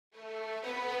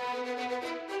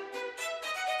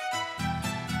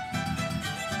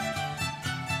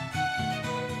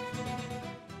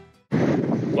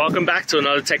Welcome back to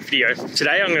another tech video.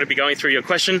 Today I'm going to be going through your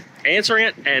question, answering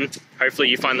it, and hopefully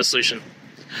you find the solution.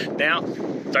 Now,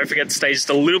 don't forget to stay just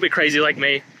a little bit crazy like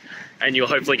me, and you'll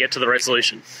hopefully get to the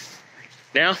resolution.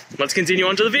 Now, let's continue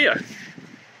on to the video.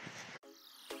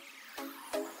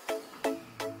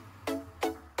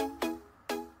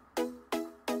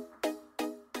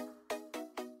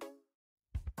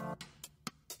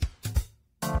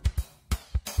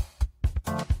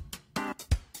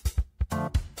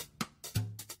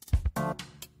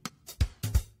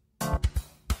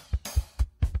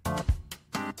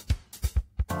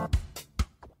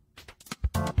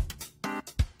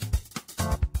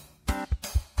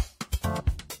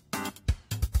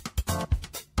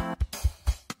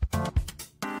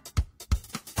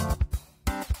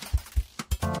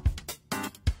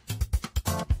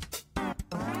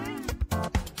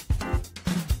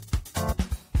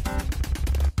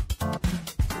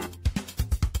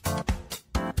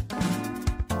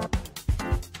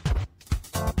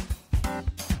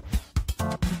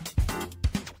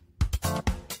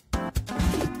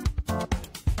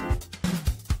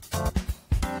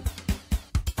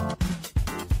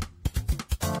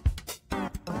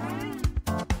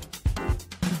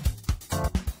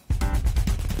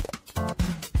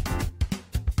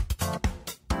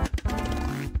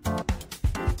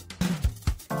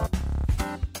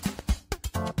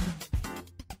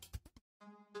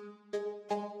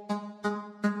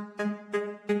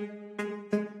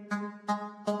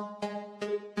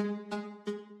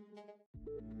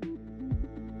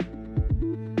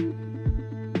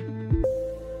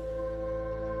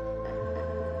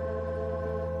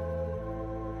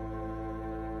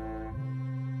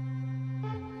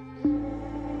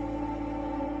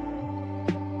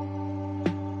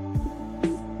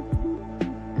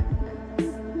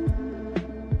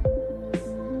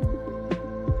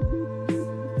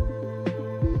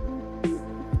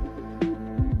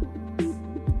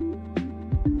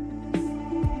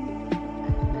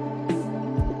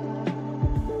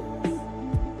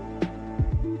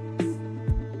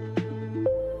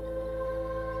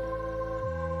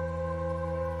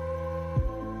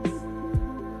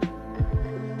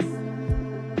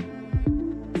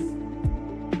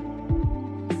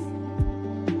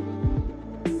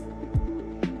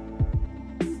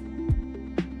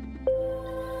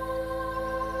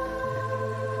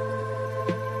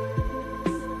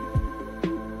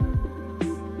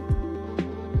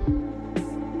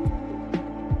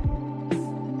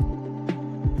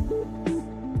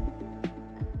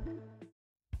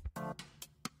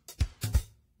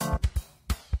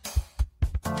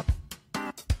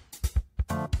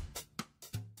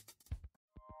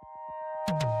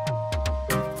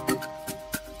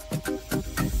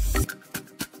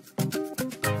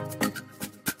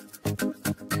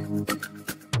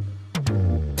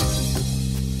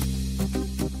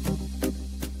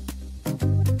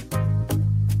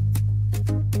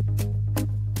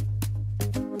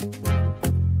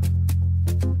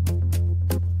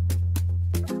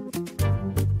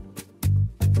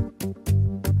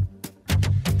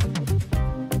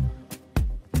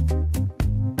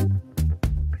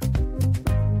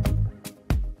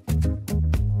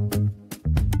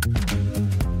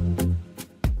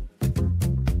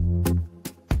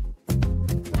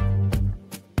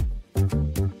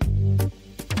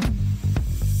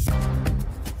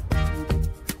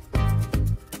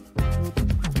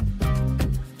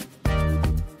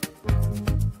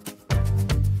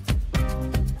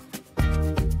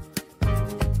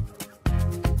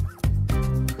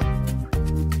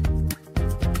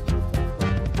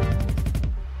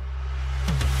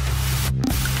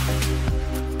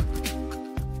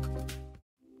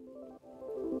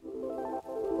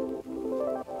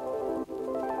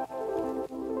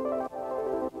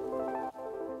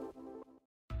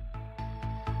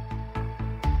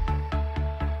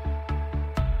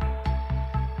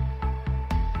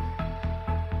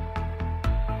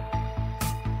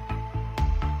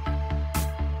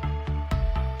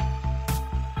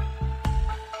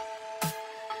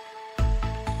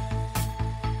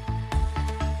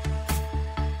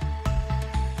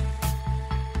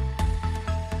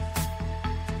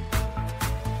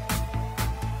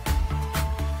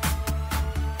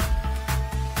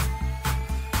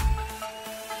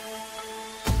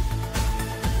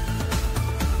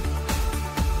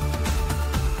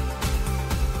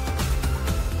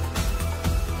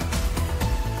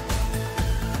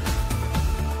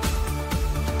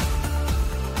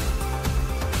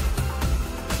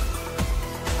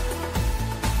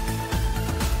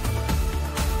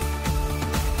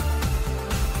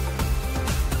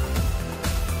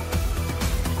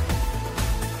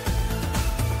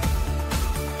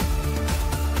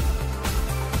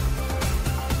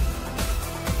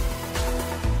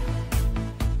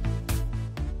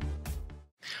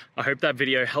 I hope that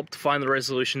video helped find the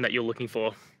resolution that you're looking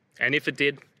for. And if it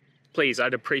did, please,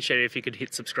 I'd appreciate it if you could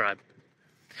hit subscribe.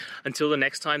 Until the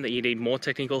next time that you need more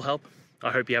technical help,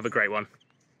 I hope you have a great one.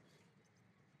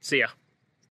 See ya.